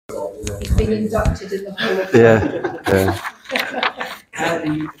He's been inducted in the Hall of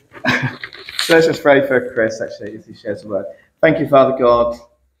Fame. So let's just pray for Chris, actually, as he shares the word. Thank you, Father God,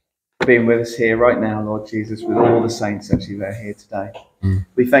 for being with us here right now, Lord Jesus, with all the saints, actually, that are here today.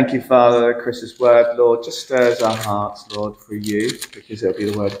 We thank you, Father, that Chris's word, Lord, just stirs our hearts, Lord, for you, because it'll be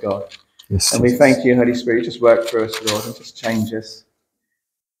the word of God. Yes, and we thank you, Holy Spirit, just work through us, Lord, and just change us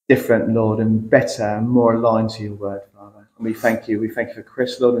different, Lord, and better and more aligned to your word, Father. And we thank you. We thank you for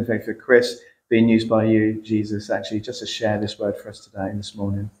Chris, Lord, and we thank you for Chris being used by you, Jesus, actually, just to share this word for us today and this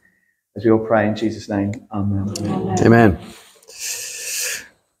morning. As we all pray in Jesus' name, amen. Amen.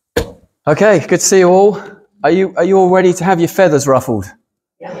 Okay, good to see you all. Are you all ready to have your feathers ruffled?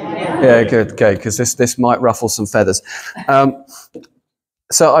 Yeah, good. Okay, because this might ruffle some feathers.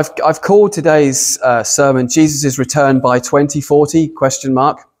 So I've called today's sermon "Jesus' Return by 2040?" ?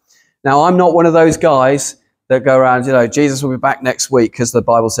 Now I'm not one of those guys that go around, Jesus will be back next week, because the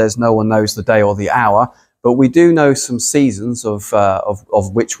Bible says no one knows the day or the hour. But we do know some seasons of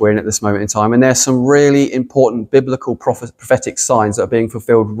which we're in at this moment in time, and there's some really important biblical prophetic signs that are being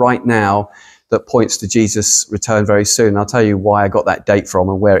fulfilled right now that points to Jesus' return very soon. I'll tell you why I got that date from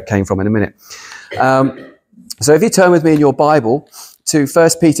and where it came from in a minute. So if you turn with me in your Bible to 1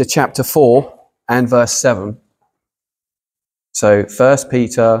 Peter chapter 4 and verse 7. So 1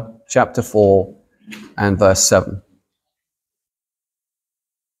 Peter chapter 4 and verse 7.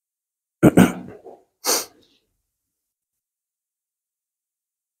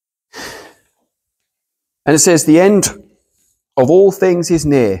 And it says, "The end of all things is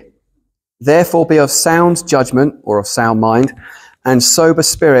near. Therefore be of sound judgment," or of sound mind, "and sober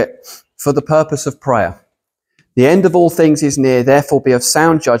spirit for the purpose of prayer." The end of all things is near. Therefore be of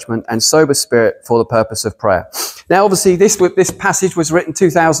sound judgment and sober spirit for the purpose of prayer. Now, obviously, this passage was written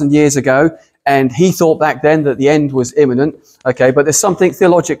 2,000 years ago, and he thought back then that the end was imminent. Okay, but there's something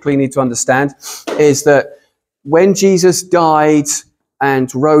theologically you need to understand, is that when Jesus died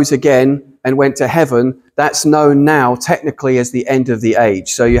and rose again and went to heaven, that's known now technically as the end of the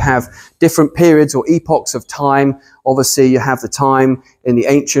age. So you have different periods or epochs of time. Obviously, you have the time in the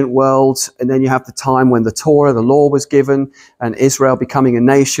ancient world, and then you have the time when the Torah, the law, was given, and Israel becoming a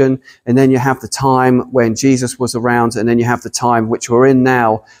nation, and then you have the time when Jesus was around, and then you have the time which we're in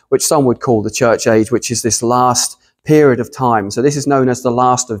now, which some would call the church age, which is this last period of time. So this is known as the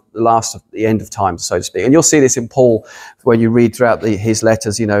last of the end of time, so to speak. And you'll see this in Paul when you read throughout his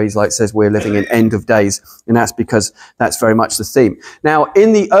letters. He's says we're living in end of days, and that's because that's very much the theme. Now,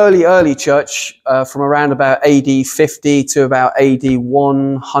 in the early church, from around about AD 50 to about AD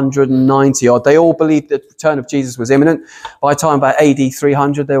 190 odd, they all believed that the return of Jesus was imminent. By the time about AD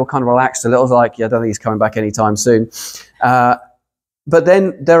 300, they were kind of relaxed a little, I don't think he's coming back anytime soon. But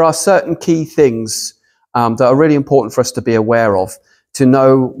then there are certain key things that are really important for us to be aware of, to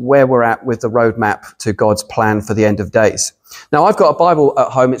know where we're at with the roadmap to God's plan for the end of days. Now, I've got a Bible at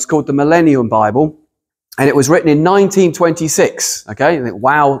home. It's called the Millennium Bible, and it was written in 1926. Okay, and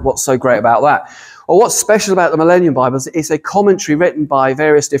wow, what's so great about that? Well, what's special about the Millennium Bible is it's a commentary written by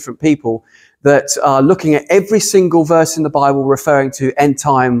various different people that are looking at every single verse in the Bible referring to end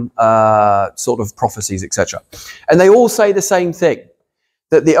time sort of prophecies, etc. And they all say the same thing,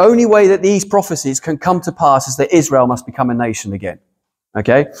 that the only way that these prophecies can come to pass is that Israel must become a nation again.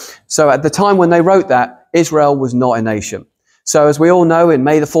 Okay? So at the time when they wrote that, Israel was not a nation. So as we all know, in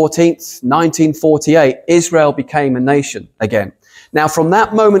May the 14th, 1948, Israel became a nation again. Now, from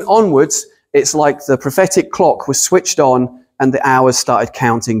that moment onwards, it's like the prophetic clock was switched on and the hours started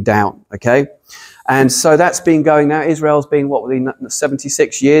counting down. Okay? And so that's been going now. Israel's been,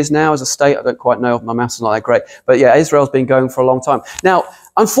 76 years now as a state. I don't quite know. My maths is not that great. But yeah, Israel's been going for a long time. Now,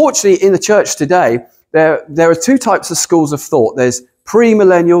 unfortunately, in the church today, there are two types of schools of thought. There's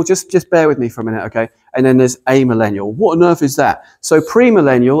premillennial, just bear with me for a minute, okay? And then there's amillennial. What on earth is that? So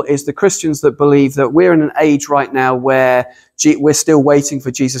premillennial is the Christians that believe that we're in an age right now where we're still waiting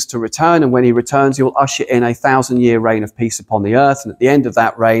for Jesus to return, and when he returns, he'll usher in 1,000-year reign of peace upon the earth, and at the end of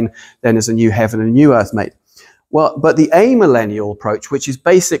that reign, then there's a new heaven and a new earth made. Well, but the amillennial approach, which is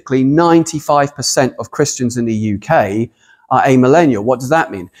basically 95% of Christians in the UK, are amillennial. What does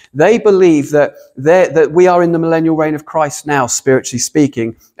that mean? They believe that we are in the millennial reign of Christ now, spiritually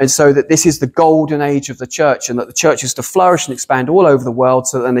speaking, and so that this is the golden age of the church, and that the church is to flourish and expand all over the world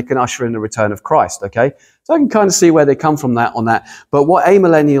so that then they can usher in the return of Christ, okay? So I can kind of see where they come from on that. But what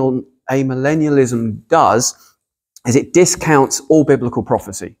amillennialism does is it discounts all biblical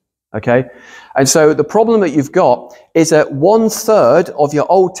prophecy. Okay? And so the problem that you've got is that 1/3 of your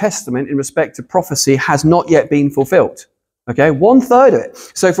Old Testament in respect to prophecy has not yet been fulfilled. Okay, 1/3 of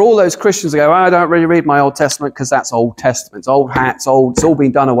it. So for all those Christians who go, I don't really read my Old Testament because that's Old Testament, it's old hats, old, it's all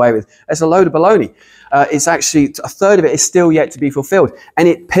been done away with. It's a load of baloney. It's actually 1/3 of it is still yet to be fulfilled. And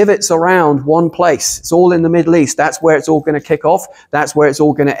it pivots around one place. It's all in the Middle East. That's where it's all going to kick off. That's where it's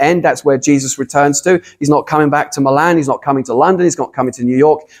all going to end. That's where Jesus returns to. He's not coming back to Milan. He's not coming to London. He's not coming to New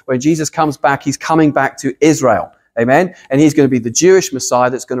York. When Jesus comes back, he's coming back to Israel. Amen. And he's going to be the Jewish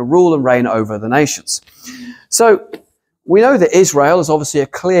Messiah that's going to rule and reign over the nations. So we know that Israel is obviously a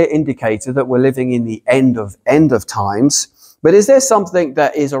clear indicator that we're living in the end of times. But is there something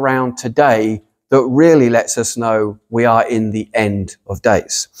that is around today that really lets us know we are in the end of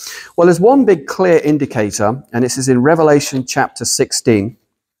days? Well, there's one big clear indicator, and this is in Revelation chapter 16.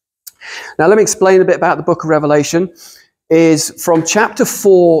 Now, let me explain a bit about the book of Revelation. Is from chapter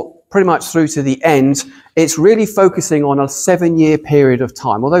 4 pretty much through to the end, it's really focusing on a 7-year period of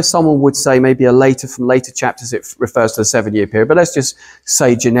time. Although someone would say maybe from later chapters it refers to a 7-year period, but let's just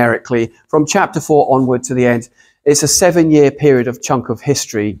say generically, from chapter 4 onward to the end, it's a 7-year period of chunk of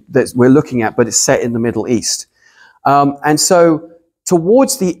history that we're looking at, but it's set in the Middle East. And so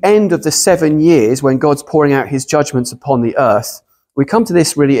towards the end of the 7 years, when God's pouring out his judgments upon the earth, we come to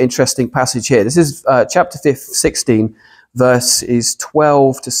this really interesting passage here. This is chapter 16, verses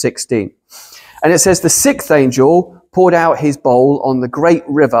 12 to 16. And it says, the 6th angel poured out his bowl on the great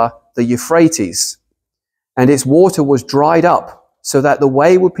river, the Euphrates, and its water was dried up, so that the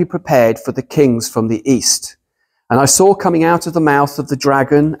way would be prepared for the kings from the east. And I saw coming out of the mouth of the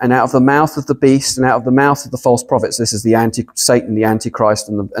dragon, and out of the mouth of the beast, and out of the mouth of the false prophets, this is the Satan, the Antichrist,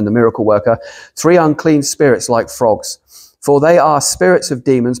 and the miracle worker, 3 unclean spirits like frogs. For they are spirits of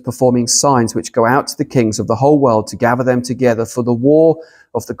demons performing signs which go out to the kings of the whole world to gather them together for the war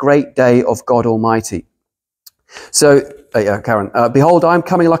of the great day of God Almighty. So, Karen, behold, I am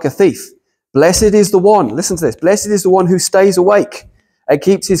coming like a thief. Blessed is the one, listen to this, blessed is the one who stays awake and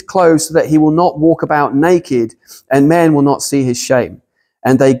keeps his clothes so that he will not walk about naked and men will not see his shame.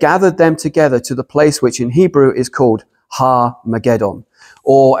 And they gathered them together to the place which in Hebrew is called Har-Mageddon,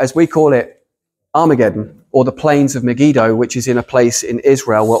 or as we call it, Armageddon, or the plains of Megiddo, which is in a place in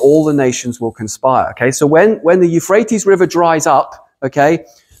Israel where all the nations will conspire. Okay, so when the Euphrates River dries up, okay,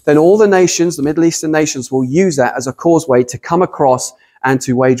 then all the nations, the Middle Eastern nations, will use that as a causeway to come across and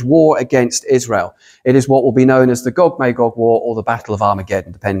to wage war against Israel. It is what will be known as the Gog-Magog War or the Battle of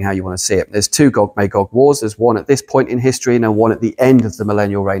Armageddon, depending how you want to see it. There's 2 Gog-Magog wars. There's one at this point in history and then one at the end of the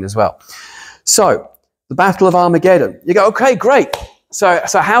millennial reign as well. So, the Battle of Armageddon. You go, okay, great. So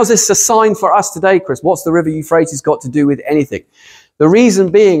how's this a sign for us today, Chris? What's the river Euphrates got to do with anything? The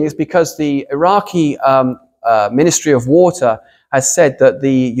reason being is because the Iraqi Ministry of Water has said that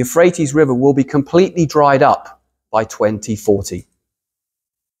the Euphrates River will be completely dried up by 2040.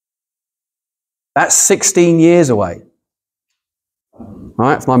 That's 16 years away. All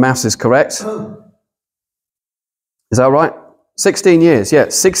right, if my maths is correct. Is that right? 16 years, yeah,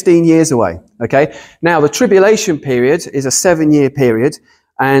 16 years away, okay? Now, the tribulation period is a 7-year period,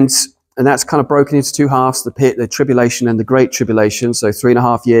 and that's kind of broken into 2 halves, the tribulation and the great tribulation, so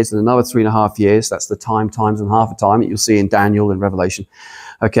 3.5 years and another 3.5 years. That's the times and half a time that you'll see in Daniel and Revelation,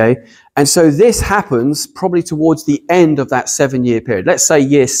 okay? And so this happens probably towards the end of that 7-year period. Let's say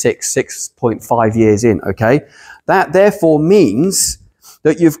year 6, 6.5 years in, okay? That therefore means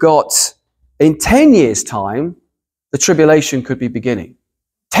that you've got, in 10 years' time, the tribulation could be beginning.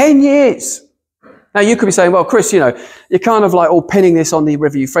 10 years! Now, you could be saying, well, Chris, you're kind of like all pinning this on the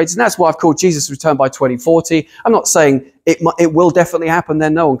river Euphrates, and that's why I've called Jesus' return by 2040. I'm not saying it will definitely happen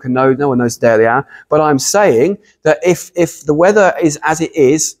then. No one can know. No one knows the day of the hour. But I'm saying that if the weather is as it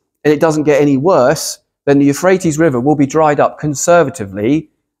is, and it doesn't get any worse, then the Euphrates River will be dried up conservatively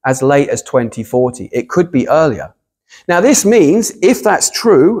as late as 2040. It could be earlier. Now, this means, if that's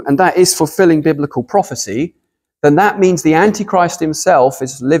true, and that is fulfilling biblical prophecy, then that means the Antichrist himself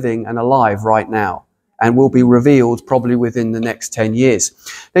is living and alive right now and will be revealed probably within the next 10 years.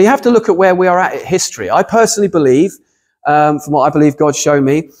 Now, you have to look at where we are at in history. I personally believe, from what I believe God's shown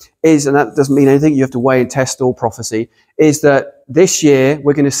me, is, and that doesn't mean anything, you have to weigh and test all prophecy, is that this year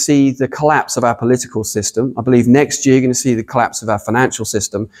we're going to see the collapse of our political system. I believe next year you're going to see the collapse of our financial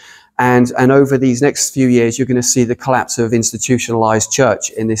system. And over these next few years, you're going to see the collapse of institutionalized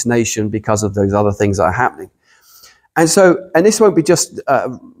church in this nation because of those other things that are happening. And this won't be just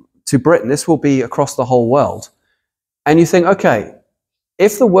to Britain, this will be across the whole world. And you think, okay,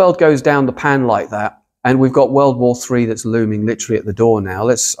 if the world goes down the pan like that, and we've got World War III that's looming literally at the door now,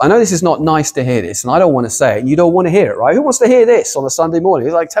 I know this is not nice to hear this, and I don't want to say it, and you don't want to hear it, right? Who wants to hear this on a Sunday morning?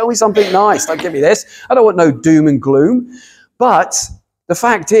 It's like, tell me something nice, don't give me this. I don't want no doom and gloom. But the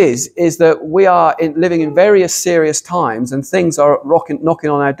fact is that we are living in various serious times and things are knocking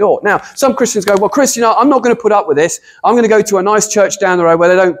on our door. Now, some Christians go, well, Chris, I'm not going to put up with this. I'm going to go to a nice church down the road where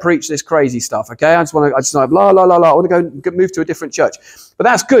they don't preach this crazy stuff, okay? I just want to go move to a different church. But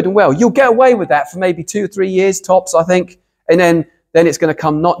that's good and well. You'll get away with that for maybe 2 or 3 years tops, I think. And then it's going to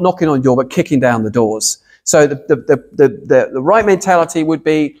come not knocking on your door, but kicking down the doors. So the right mentality would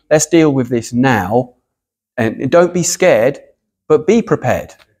be, let's deal with this now. And don't be scared, but be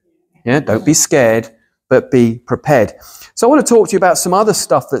prepared. Yeah, don't be scared, but be prepared. So I want to talk to you about some other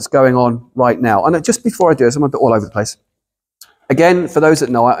stuff that's going on right now. And just before I do this, I'm a bit all over the place. Again, for those that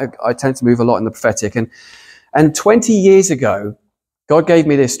know, I tend to move a lot in the prophetic. And 20 years ago, God gave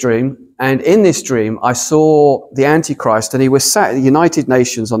me this dream. And in this dream, I saw the Antichrist, and he was sat at the United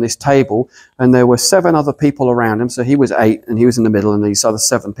Nations on this table, and there were 7 other people around him. So he was 8, and he was in the middle, and these other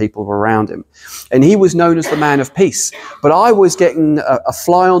 7 people were around him. And he was known as the man of peace. But I was getting a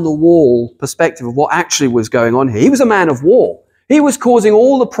fly-on-the-wall perspective of what actually was going on here. He was a man of war. He was causing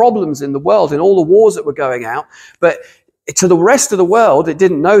all the problems in the world and all the wars that were going out. But to the rest of the world, it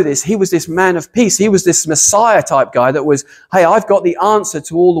didn't know this. He was this man of peace. He was this Messiah type guy that was, hey, I've got the answer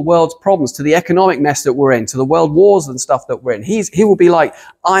to all the world's problems, to the economic mess that we're in, to the world wars and stuff that we're in. He will be like,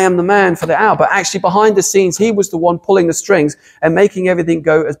 I am the man for the hour. But actually behind the scenes, he was the one pulling the strings and making everything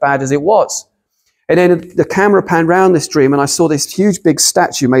go as bad as it was. And then the camera panned round this dream, and I saw this huge big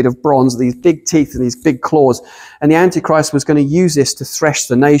statue made of bronze, these big teeth and these big claws. And the Antichrist was going to use this to thresh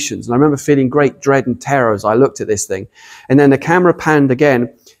the nations. And I remember feeling great dread and terror as I looked at this thing. And then the camera panned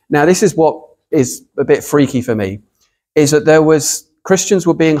again. Now, this is what is a bit freaky for me, is that Christians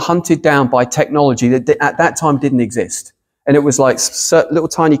were being hunted down by technology that at that time didn't exist. And it was like little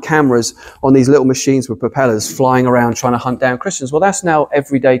tiny cameras on these little machines with propellers flying around trying to hunt down Christians. Well, that's now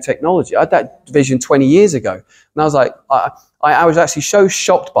everyday technology. I had that vision 20 years ago. And I was like, I was actually so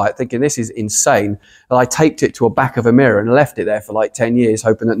shocked by it, thinking this is insane. And I taped it to a back of a mirror and left it there for like 10 years,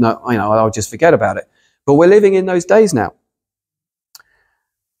 hoping that I'll just forget about it. But we're living in those days now.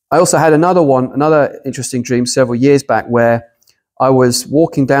 I also had another interesting dream several years back where I was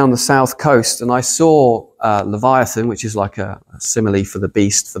walking down the south coast and I saw Leviathan, which is like a simile for the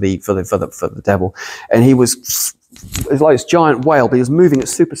beast, for the devil, and it was like this giant whale, but he was moving at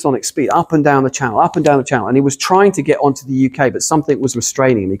supersonic speed up and down the channel, and he was trying to get onto the UK, but something was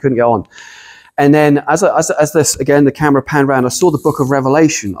restraining him. He couldn't get on. And then as this again, the camera panned around, I saw the book of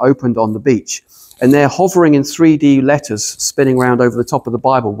Revelation opened on the beach. And there, hovering in 3D letters, spinning around over the top of the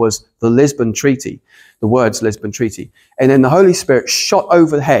Bible, was the Lisbon Treaty, the words Lisbon Treaty. And then the Holy Spirit shot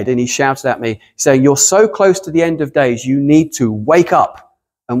overhead and he shouted at me, saying, you're so close to the end of days, you need to wake up.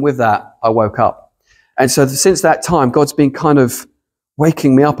 And with that, I woke up. And so since that time, God's been kind of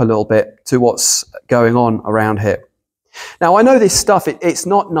waking me up a little bit to what's going on around here. Now, I know this stuff, it's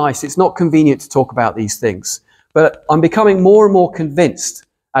not nice, it's not convenient to talk about these things, but I'm becoming more and more convinced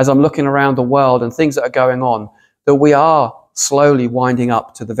as I'm looking around the world and things that are going on, that we are slowly winding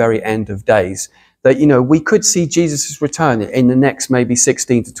up to the very end of days. That, we could see Jesus' return in the next maybe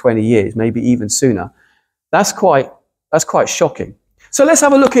 16 to 20 years, maybe even sooner. That's quite shocking. So let's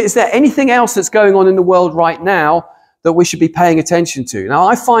have a look at, is there anything else that's going on in the world right now that we should be paying attention to? Now,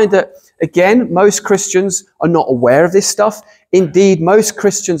 I find that, again, most Christians are not aware of this stuff. Indeed, most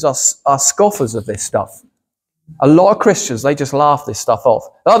Christians are scoffers of this stuff. A lot of Christians, they just laugh this stuff off.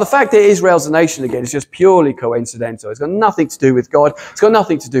 Oh, the fact that Israel's a nation again is just purely coincidental. It's got nothing to do with God. It's got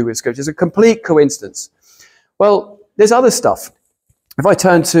nothing to do with Scripture. It's a complete coincidence. Well, there's other stuff. If I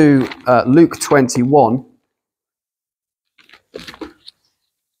turn to Luke 21.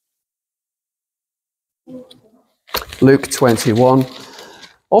 Luke 21.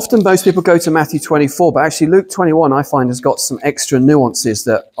 Often most people go to Matthew 24, but actually Luke 21 I find has got some extra nuances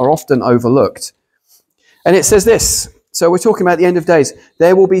that are often overlooked. And it says this, so we're talking about the end of days.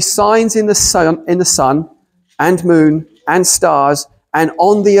 There will be signs in the sun and moon and stars and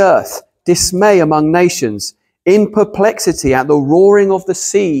on the earth, dismay among nations, in perplexity at the roaring of the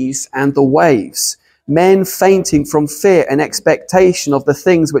seas and the waves, men fainting from fear and expectation of the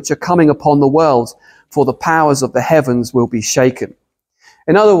things which are coming upon the world, for the powers of the heavens will be shaken.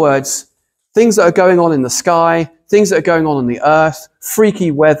 In other words, things that are going on in the sky, things that are going on the earth,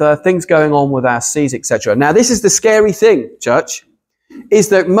 freaky weather, things going on with our seas, etc. Now, this is the scary thing, church, is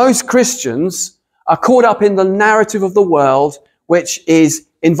that most Christians are caught up in the narrative of the world, which is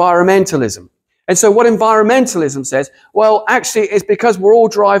environmentalism. And so what environmentalism says, well, actually, it's because we're all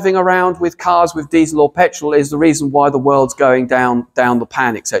driving around with cars with diesel or petrol is the reason why the world's going down the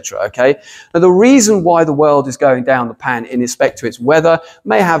pan, etc. Okay? Now, the reason why the world is going down the pan in respect to its weather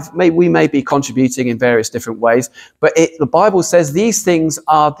we may be contributing in various different ways, but the Bible says these things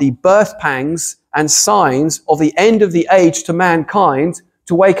are the birth pangs and signs of the end of the age to mankind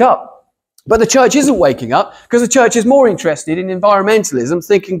to wake up. But the church isn't waking up because the church is more interested in environmentalism,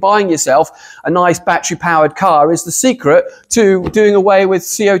 thinking buying yourself a nice battery-powered car is the secret to doing away with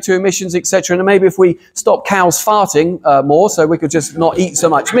CO2 emissions, etc. And maybe if we stop cows farting more, so we could just not eat so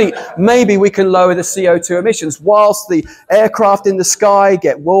much meat, maybe we can lower the CO2 emissions whilst the aircraft in the sky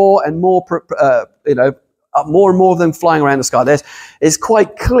get more and more, more and more of them flying around the sky. It's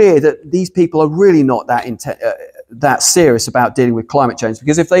quite clear that these people are really not that serious about dealing with climate change,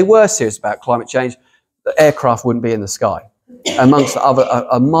 because if they were serious about climate change, the aircraft wouldn't be in the sky, amongst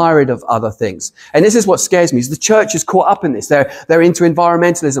a myriad of other things. And this is what scares me: is the church is caught up in this. They're into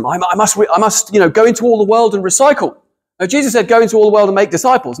environmentalism. I must go into all the world and recycle. Now, Jesus said, "Go into all the world and make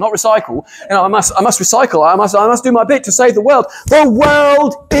disciples," not recycle. I must recycle. I must do my bit to save the world. The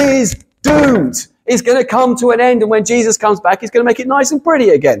world is doomed. It's going to come to an end, and when Jesus comes back, he's going to make it nice and pretty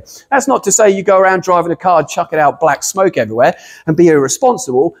again. That's not to say you go around driving a car, chucking out black smoke everywhere, and be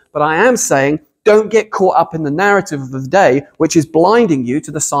irresponsible, but I am saying don't get caught up in the narrative of the day, which is blinding you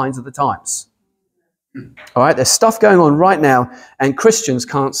to the signs of the times. All right, there's stuff going on right now, and Christians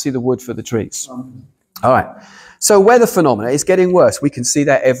can't see the wood for the trees. All right, so weather phenomena is getting worse. We can see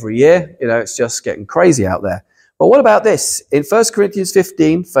that every year. It's just getting crazy out there. But what about this? In 1 Corinthians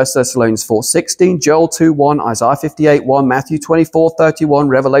 15, 1 Thessalonians 4:16, Joel 2:1, Isaiah 58:1, Matthew 24:31,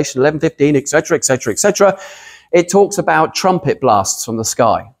 Revelation 11:15, etc., etc., etc., it talks about trumpet blasts from the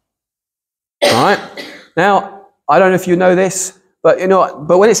sky. All right? Now, I don't know if you know this, but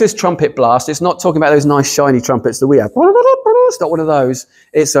when it says trumpet blast, it's not talking about those nice shiny trumpets that we have. It's not one of those.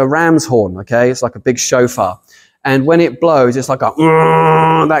 It's a ram's horn, okay? It's like a big shofar. And when it blows, it's like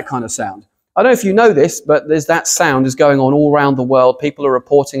that kind of sound. I don't know if you know this, but there's that sound is going on all around the world. People are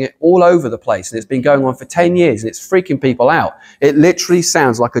reporting it all over the place, and it's been going on for 10 years, and it's freaking people out. It literally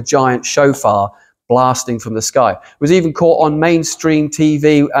sounds like a giant shofar blasting from the sky. It was even caught on mainstream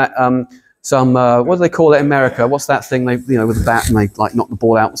TV at what do they call it in America? What's that thing with a bat and they knock the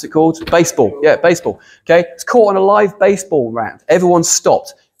ball out? What's it called? Baseball. Yeah, baseball. Okay, it's caught on a live baseball round. Everyone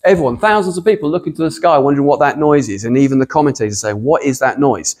stopped. Thousands of people looking to the sky wondering what that noise is, and even the commentators say, what is that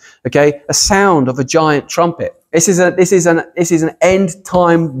noise? Okay, a sound of a giant trumpet. This is an end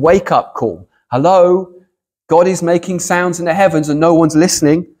time wake up call. Hello, God is making sounds in the heavens and no one's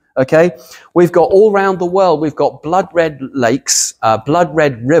listening. Okay, we've got all around the world, we've got blood red lakes, blood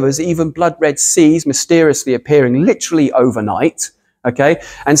red rivers, even blood red seas mysteriously appearing literally overnight. Okay,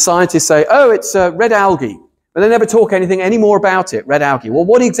 and scientists say, oh, it's red algae. But they never talk any more about it, red algae. Well,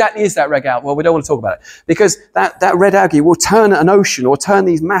 what exactly is that red algae? Well, we don't want to talk about it, because that red algae will turn an ocean or turn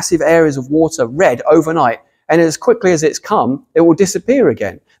these massive areas of water red overnight. And as quickly as it's come, it will disappear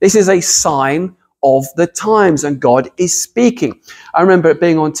again. This is a sign of the times, and God is speaking. I remember it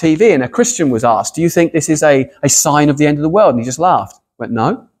being on TV, and a Christian was asked, do you think this is a sign of the end of the world? And he just laughed. Went,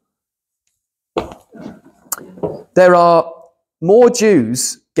 no. There are more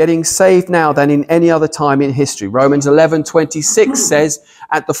Jews getting saved now than in any other time in history. Romans 11:26 says,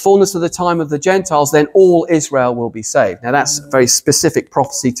 at the fullness of the time of the Gentiles, then all Israel will be saved. Now that's a very specific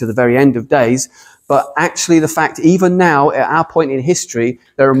prophecy to the very end of days, but actually the fact, even now, at our point in history,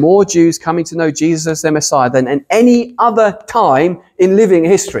 there are more Jews coming to know Jesus as their Messiah than in any other time in living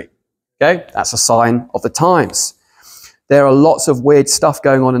history. Okay, that's a sign of the times. There are lots of weird stuff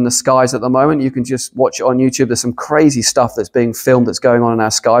going on in the skies at the moment. You can just watch it on YouTube. There's some crazy stuff that's being filmed that's going on in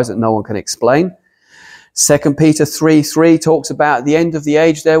our skies that no one can explain. 2 Peter 3:3 talks about at the end of the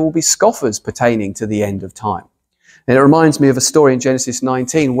age there will be scoffers pertaining to the end of time. And it reminds me of a story in Genesis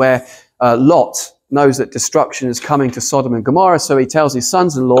 19 where Lot knows that destruction is coming to Sodom and Gomorrah, so he tells his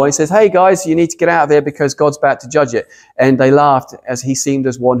sons-in-law, he says, hey guys, you need to get out of here because God's about to judge it. And they laughed as he seemed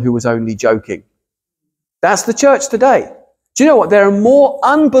as one who was only joking. That's the church today. Do you know what? There are more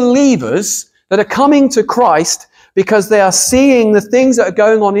unbelievers that are coming to Christ because they are seeing the things that are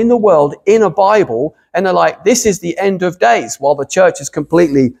going on in the world in a Bible, and they're like, this is the end of days, while the church is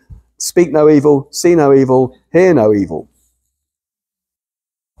completely speak no evil, see no evil, hear no evil.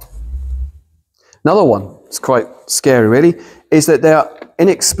 Another one, it's quite scary really, is that there are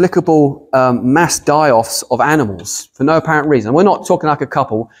inexplicable mass die-offs of animals for no apparent reason. We're not talking like a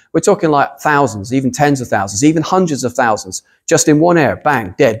couple, we're talking like thousands, even tens of thousands, even hundreds of thousands, just in one area,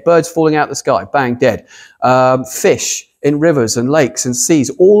 bang, dead. Birds falling out of the sky, bang, dead. Fish in rivers and lakes and seas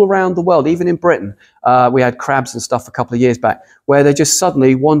all around the world, even in Britain. We had crabs and stuff a couple of years back, where they just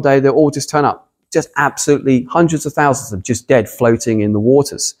suddenly, one day, they all just turn up. Just absolutely hundreds of thousands of them just dead, floating in the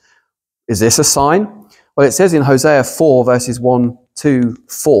waters. Is this a sign? Well, it says in Hosea 4, verses 1, 2,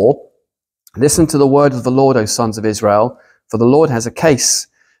 4, listen to the word of the Lord, O sons of Israel, for the Lord has a case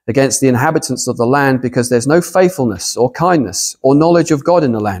against the inhabitants of the land, because there's no faithfulness or kindness or knowledge of God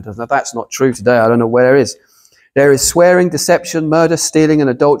in the land. Now, that's not true today. I don't know where there is. There is swearing, deception, murder, stealing, and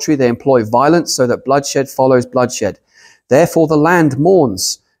adultery. They employ violence so that bloodshed follows bloodshed. Therefore the land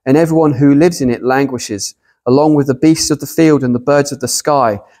mourns, and everyone who lives in it languishes, along with the beasts of the field and the birds of the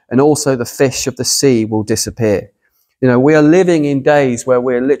sky, and also the fish of the sea will disappear. You know, we are living in days where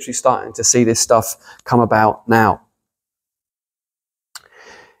we're literally starting to see this stuff come about now.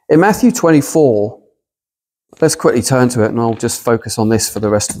 In Matthew 24, let's quickly turn to it, and I'll just focus on this for the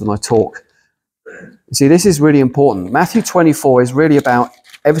rest of my talk. You see, this is really important. Matthew 24 is really about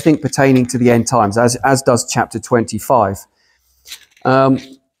everything pertaining to the end times, as does chapter 25.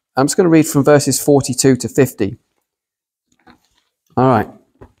 I'm just going to read from verses 42 to 50. All right.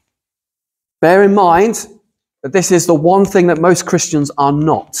 Bear in mind that this is the one thing that most Christians are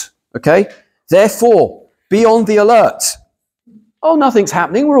not. Okay? Therefore, be on the alert. Oh, nothing's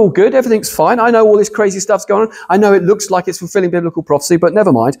happening. We're all good. Everything's fine. I know all this crazy stuff's going on. I know it looks like it's fulfilling biblical prophecy, but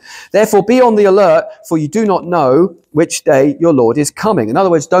never mind. Therefore, be on the alert, for you do not know which day your Lord is coming. In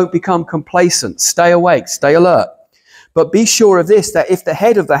other words, don't become complacent. Stay awake. Stay alert. But be sure of this, that if the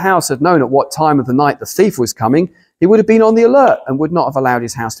head of the house had known at what time of the night the thief was coming, he would have been on the alert and would not have allowed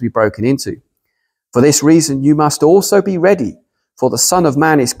his house to be broken into. For this reason, you must also be ready, for the Son of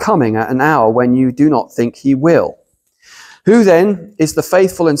Man is coming at an hour when you do not think he will. Who then is the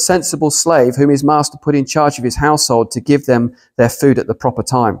faithful and sensible slave whom his master put in charge of his household to give them their food at the proper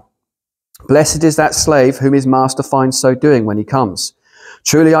time? Blessed is that slave whom his master finds so doing when he comes.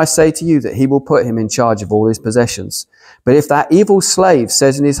 Truly I say to you that he will put him in charge of all his possessions. But if that evil slave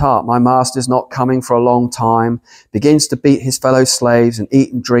says in his heart, my master is not coming for a long time, begins to beat his fellow slaves and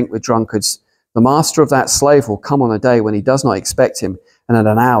eat and drink with drunkards, the master of that slave will come on a day when he does not expect him, and at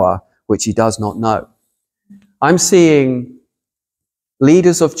an hour which he does not know. I'm seeing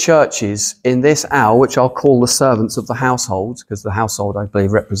leaders of churches in this hour, which I'll call the servants of the household, because the household, I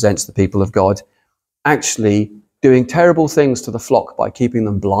believe, represents the people of God, actually doing terrible things to the flock by keeping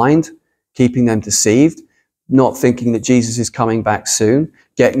them blind, keeping them deceived, not thinking that Jesus is coming back soon,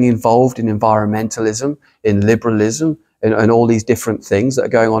 getting involved in environmentalism, in liberalism, and all these different things that are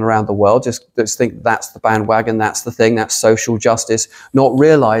going on around the world. Just think that's the bandwagon, that's the thing, that's social justice, not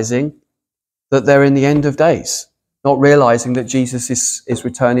realizing that they're in the end of days, not realizing that Jesus'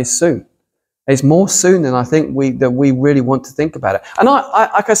 return is soon. It's more soon than I think we really want to think about it. And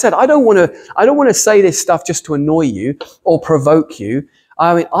I like I said, I don't want to say this stuff just to annoy you or provoke you.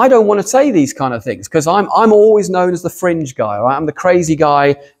 I mean, I don't want to say these kind of things because I'm always known as the fringe guy. Right? I'm the crazy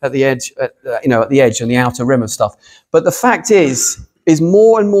guy at the edge, at the edge and the outer rim of stuff. But the fact is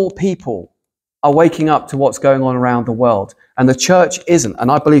more and more people are waking up to what's going on around the world, and the church isn't.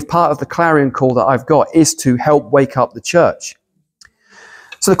 And I believe part of the clarion call that I've got is to help wake up the church.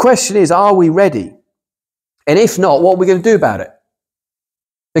 So the question is, are we ready? And if not, what are we going to do about it?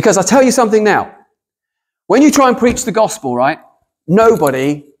 Because I tell you something now. When you try and preach the gospel, right,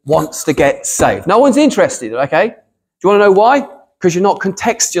 nobody wants to get saved. No one's interested, okay? Do you want to know why? Because you're not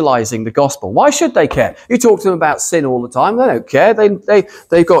contextualizing the gospel. Why should they care? You talk to them about sin all the time. They don't care.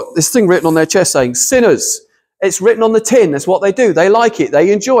 They've got this thing written on their chest saying, sinners. It's written on the tin. That's what they do. They like it.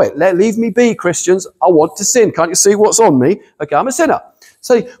 They enjoy it. Leave me be, Christians. I want to sin. Can't you see what's on me? Okay, I'm a sinner.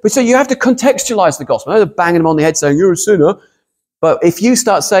 So you have to contextualize the gospel. They're banging them on the head saying, you're a sinner. But if you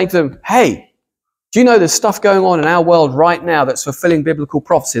start saying to them, hey, do you know there's stuff going on in our world right now that's fulfilling biblical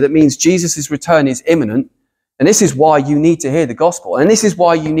prophecy? That means Jesus' return is imminent. And this is why you need to hear the gospel. And this is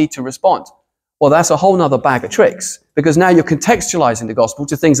why you need to respond. Well, that's a whole nother bag of tricks. Because now you're contextualizing the gospel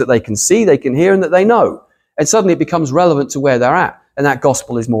to things that they can see, they can hear, and that they know. And suddenly it becomes relevant to where they're at. And that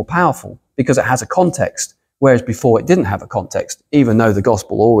gospel is more powerful because it has a context. Whereas before it didn't have a context, even though the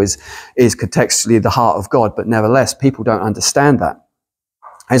gospel always is contextually the heart of God. But nevertheless, people don't understand that.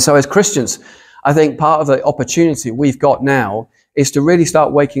 And so as Christians, I think part of the opportunity we've got now is to really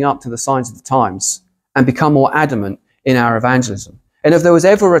start waking up to the signs of the times and become more adamant in our evangelism. And if there was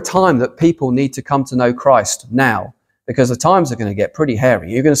ever a time that people need to come to know Christ, now, because the times are going to get pretty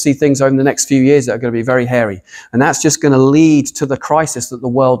hairy. You're going to see things over the next few years that are going to be very hairy. And that's just going to lead to the crisis that the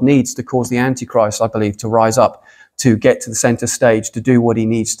world needs to cause the Antichrist, I believe, to rise up, to get to the center stage, to do what he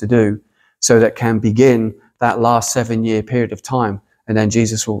needs to do so that can begin that last 7-year period of time. And then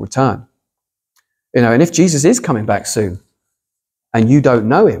Jesus will return. And if Jesus is coming back soon and you don't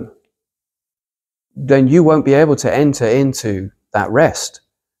know him, then you won't be able to enter into that rest.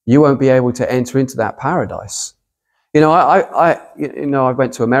 You won't be able to enter into that paradise. I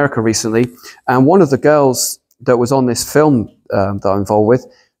went to America recently, and one of the girls that was on this film that I'm involved with,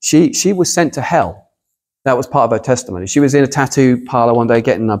 she was sent to hell. That was part of her testimony. She was in a tattoo parlor one day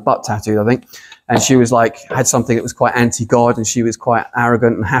getting a butt tattooed, I think, and she was had something that was quite anti-God, and she was quite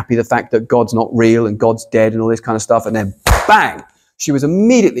arrogant and happy the fact that God's not real and God's dead and all this kind of stuff. And then bang, she was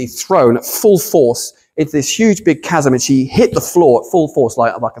immediately thrown at full force into this huge big chasm, and she hit the floor at full force,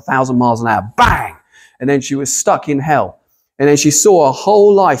 like 1,000 miles an hour. Bang! And then she was stuck in hell. And then she saw her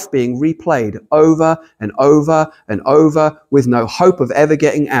whole life being replayed over and over and over with no hope of ever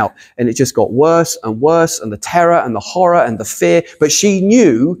getting out. And it just got worse and worse, and the terror and the horror and the fear. But she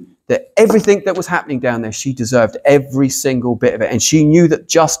knew that everything that was happening down there, she deserved every single bit of it. And she knew that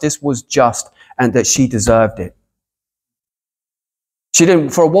justice was just and that she deserved it. She didn't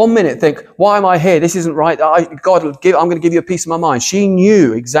for 1 minute think, why am I here? This isn't right. God, I'm going to give you a piece of my mind. She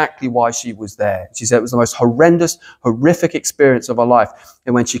knew exactly why she was there. She said it was the most horrendous, horrific experience of her life.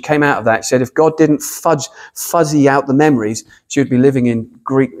 And when she came out of that, she said if God didn't fuzzy out the memories, she would be living in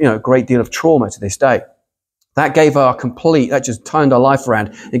a great deal of trauma to this day. That gave her that just turned her life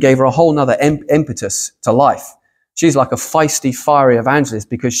around and gave her a whole nother impetus to life. She's like a feisty, fiery evangelist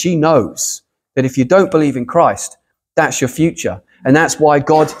because she knows that if you don't believe in Christ, that's your future. And that's why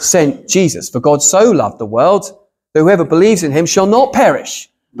God sent Jesus. For God so loved the world that whoever believes in him shall not perish,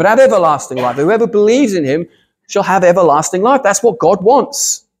 but have everlasting life. Whoever believes in him shall have everlasting life. That's what God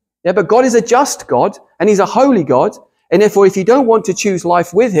wants. Yeah, but God is a just God, and he's a holy God. And therefore, if you don't want to choose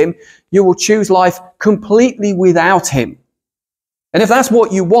life with him, you will choose life completely without him. And if that's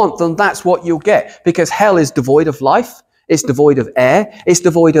what you want, then that's what you'll get. Because hell is devoid of life. It's devoid of air. It's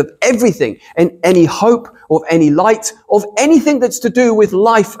devoid of everything and any hope of any light of anything that's to do with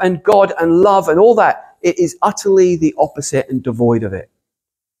life and God and love and all that. It is utterly the opposite and devoid of it.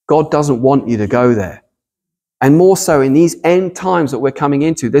 God doesn't want you to go there. And more so in these end times that we're coming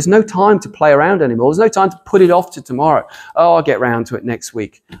into, there's no time to play around anymore. There's no time to put it off to tomorrow. Oh, I'll get round to it next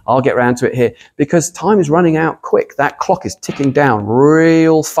week. I'll get round to it here. Because time is running out quick. That clock is ticking down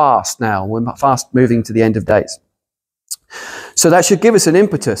real fast now. We're fast moving to the end of days. So that should give us an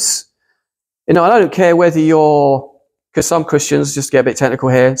impetus. I don't care whether because some Christians, just get a bit technical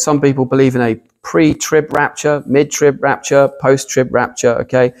here, some people believe in a pre-trib rapture, mid-trib rapture, post-trib rapture,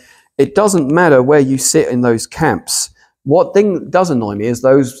 okay? It doesn't matter where you sit in those camps. What thing does annoy me is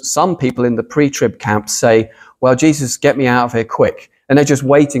some people in the pre-trib camps say, well, Jesus, get me out of here quick. And they're just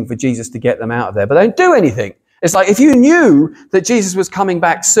waiting for Jesus to get them out of there, but they don't do anything. It's like if you knew that Jesus was coming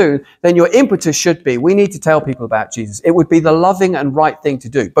back soon, then your impetus should be, we need to tell people about Jesus. It would be the loving and right thing to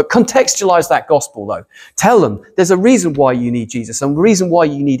do. But contextualize that gospel, though. Tell them there's a reason why you need Jesus. And the reason why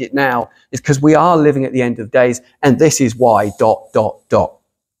you need it now is because we are living at the end of days. And this is why, ...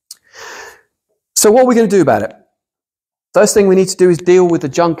 So what are we going to do about it? First thing we need to do is deal with the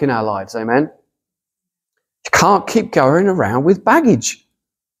junk in our lives. Amen. You can't keep going around with baggage.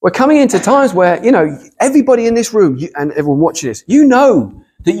 We're coming into times where, everybody in this room and everyone watching this, you know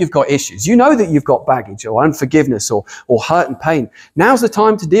that you've got issues. You know that you've got baggage or unforgiveness or hurt and pain. Now's the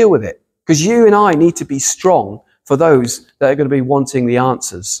time to deal with it because you and I need to be strong for those that are going to be wanting the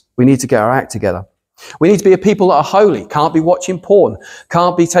answers. We need to get our act together. We need to be a people that are holy, can't be watching porn,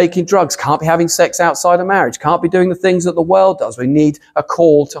 can't be taking drugs, can't be having sex outside of marriage, can't be doing the things that the world does. We need a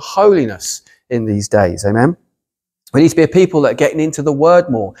call to holiness in these days. Amen. We need to be a people that are getting into the word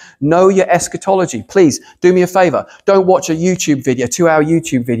more. Know your eschatology. Please do me a favor. Don't watch a YouTube video, 2-hour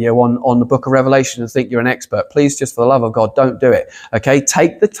YouTube video on the book of Revelation and think you're an expert. Please, just for the love of God, don't do it. Okay?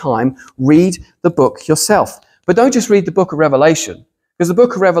 Take the time, read the book yourself. But don't just read the book of Revelation, because the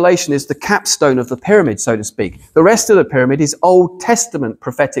book of Revelation is the capstone of the pyramid, so to speak. The rest of the pyramid is Old Testament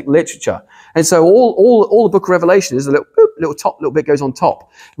prophetic literature. And so all the book of Revelation is a little bit goes on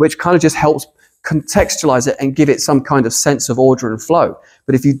top, which kind of just helps contextualize it and give it some kind of sense of order and flow.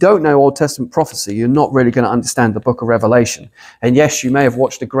 But if you don't know Old Testament prophecy, you're not really going to understand the book of Revelation. And yes, you may have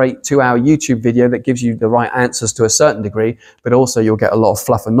watched a great 2-hour YouTube video that gives you the right answers to a certain degree, but also you'll get a lot of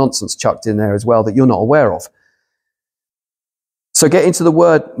fluff and nonsense chucked in there as well that you're not aware of. So get into the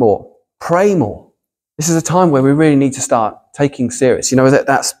word more, pray more. This is a time where we really need to start taking serious.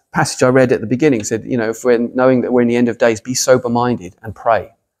 That passage I read at the beginning said, if we're knowing that we're in the end of days, be sober-minded and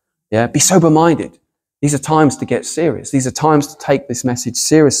pray. Yeah, be sober-minded. These are times to get serious. These are times to take this message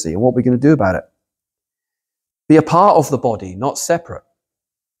seriously and what we're going to do about it. Be a part of the body, not separate.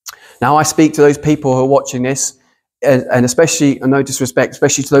 Now, I speak to those people who are watching this and especially, no disrespect,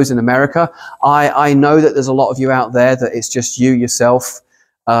 especially to those in America, I know that there's a lot of you out there that it's just you, yourself,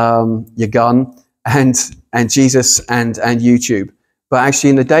 your gun, and Jesus and YouTube. But actually,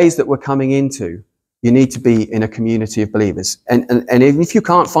 in the days that we're coming into, you need to be in a community of believers. And even if you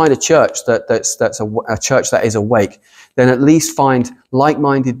can't find a church that's a church that is awake, then at least find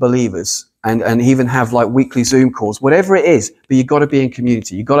like-minded believers and even have like weekly Zoom calls, whatever it is. But you've got to be in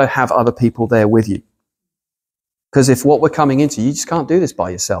community. You've got to have other people there with you. Because if what we're coming into, you just can't do this by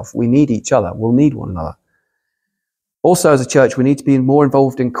yourself. We need each other. We'll need one another. Also, as a church, we need to be more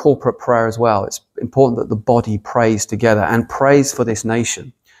involved in corporate prayer as well. It's important that the body prays together and prays for this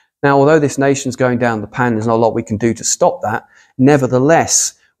nation. Now, although this nation's going down the pan, there's not a lot we can do to stop that.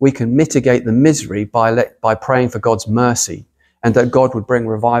 Nevertheless, we can mitigate the misery by praying for God's mercy and that God would bring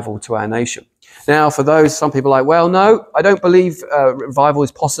revival to our nation. Now, for those, some people are like, well, no, I don't believe revival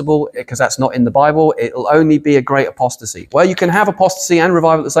is possible because that's not in the Bible. It'll only be a great apostasy. Well, you can have apostasy and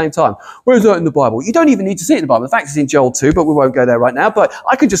revival at the same time. Where is that in the Bible? You don't even need to see it in the Bible. The fact it's in Joel 2, but we won't go there right now. But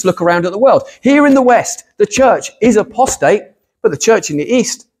I can just look around at the world. Here in the West, the church is apostate, but the church in the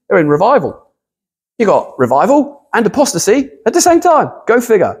East, they're in revival. You got revival and apostasy at the same time. Go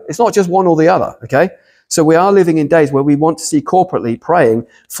figure. It's not just one or the other, okay? So we are living in days where we want to see corporately praying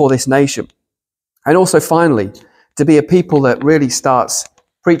for this nation. And also, finally, to be a people that really starts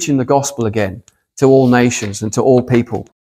preaching the gospel again to all nations and to all people.